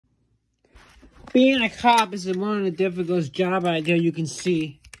Being a cop is one of the difficult jobs out there, you can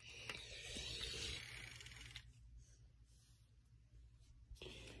see.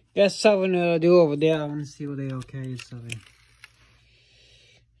 Got something to do over there. I want to see what they okay. Something.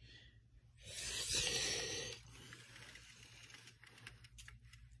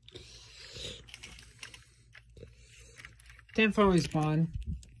 Tenfold respawn.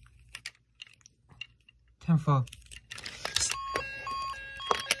 Tenfold.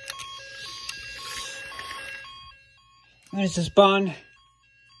 There's the spawn.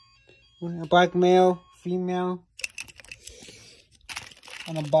 A black male, female,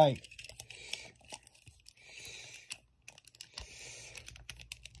 on a bike.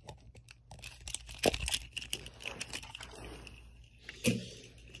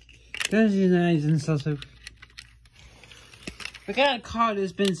 There's the nice and stuff. I got a car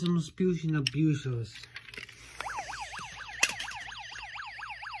that's been some abusers.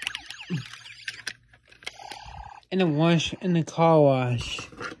 In the car wash.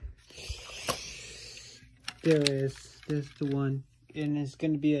 There's the one. And it's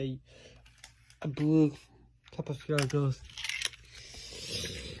gonna be a blue cup of Yargos.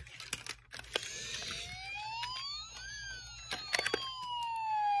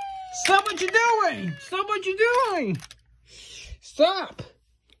 Stop what you're doing! Stop what you're doing! Stop!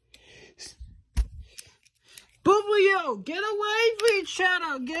 Both of you, get away from each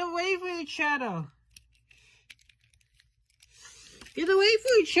other! Get away from each other! Get away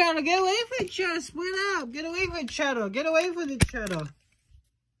from each other! Get away from each other! Split up! Get away from each other! Get away from each other!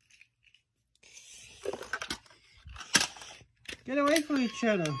 Get away from each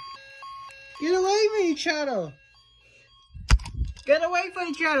other! Get away from each other! Get away from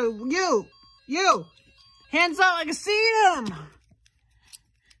each other! You! Hands up! I can see them!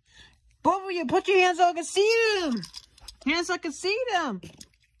 Both of you, put your hands up! I can see them! Hands up! I can see them!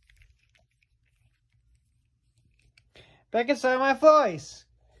 Back inside my voice.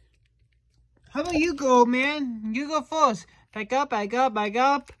 How about you go, man? You go first. Back up, back up, back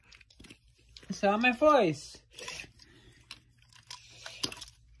up. Inside my voice.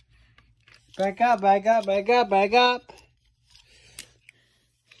 Back up, back up, back up, back up.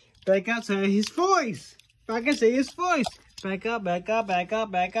 Back outside his voice. Back inside his voice. Back up, back up, back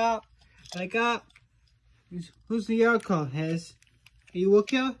up, back up. Back up. Who's the yard call? Has? Are you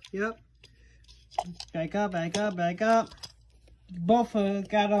okay? Yep. Back up, back up, back up. Both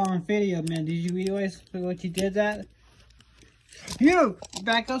got on video, man. Did you realize what you did that? You!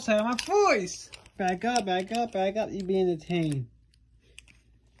 Back outside my voice! Back up, back up, back up. You be entertained.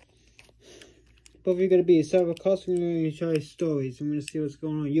 Both of you gonna be several customers and share stories. I'm gonna see what's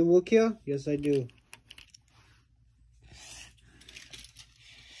going on. You work here? Yes, I do.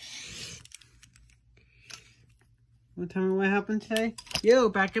 Want to tell me what happened today? You,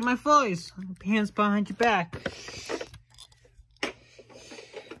 back in my voice. Hands behind your back.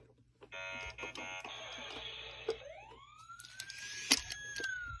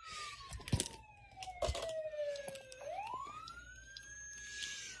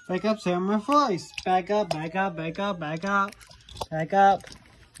 Back up, say my voice. Back up, back up, back up, back up. Back up.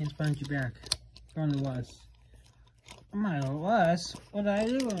 Hands behind your back. On the was. I'm not a was. What did I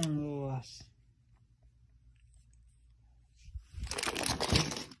do on the was?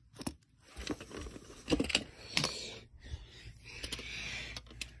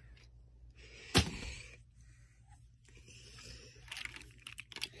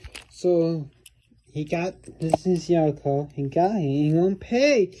 So he got this is your call. He won't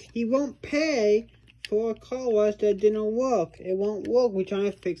pay. He won't pay for a car wash that didn't work. It won't work. We're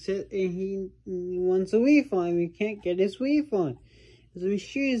trying to fix it, and he wants a refund. We can't get his refund. The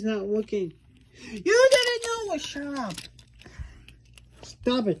machine is not working. You didn't know what? Shut up.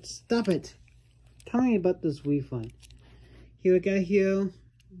 Stop it. Stop it. Tell me about this refund. Here, I got here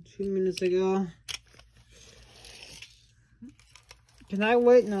 2 minutes ago. Can I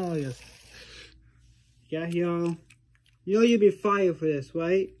wait? No, yes. Yeah, yo. You know you'd be fired for this,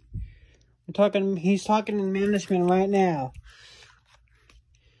 right? He's talking to management right now.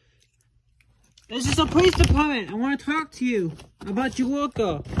 This is a police department. I want to talk to you about your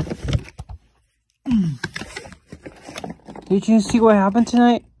worker. Did you see what happened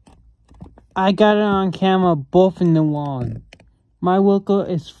tonight? I got it on camera, both in the lawn. My worker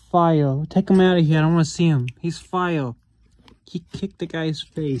is fired. Take him out of here. I don't want to see him. He's fired. He kicked the guy's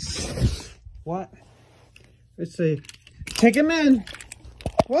face. What? Let's see. Take him in.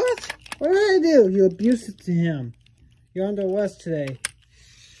 What? What did I do? You abusive to him. You're under arrest today.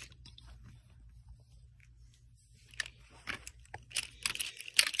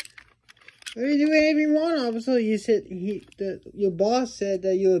 What did you do anything wrong, officer? You said your boss said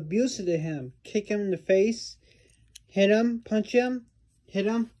that you abused to him. Kick him in the face, hit him, punch him, hit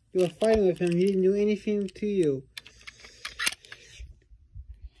him. You were fighting with him. He didn't do anything to you.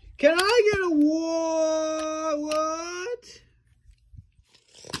 Can I get a war? What?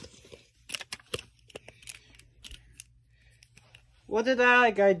 What did that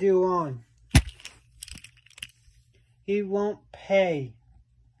other guy do wrong? He won't pay.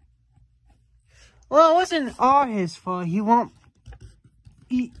 Well, it wasn't all his fault. He won't.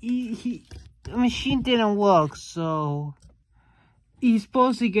 The machine didn't work, so he's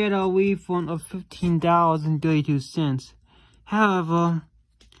supposed to get a refund of $15.32. However,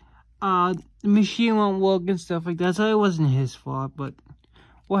 the machine won't work and stuff like that, so it wasn't his fault. But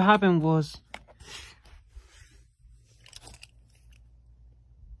what happened was,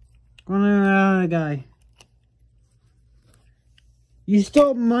 the guy. You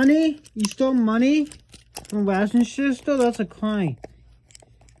stole money? You stole money from Westminster store? That's a crime.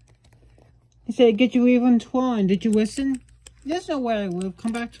 He said, get your refund twice. Did you listen? There's no way I live.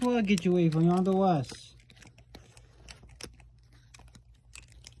 Come back to work, get your refund. You're on the West.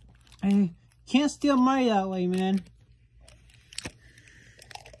 I can't steal money that way, man.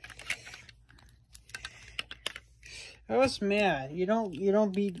 I was mad. You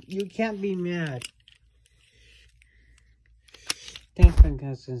can't be mad. Thanks for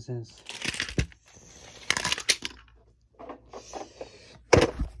consistency.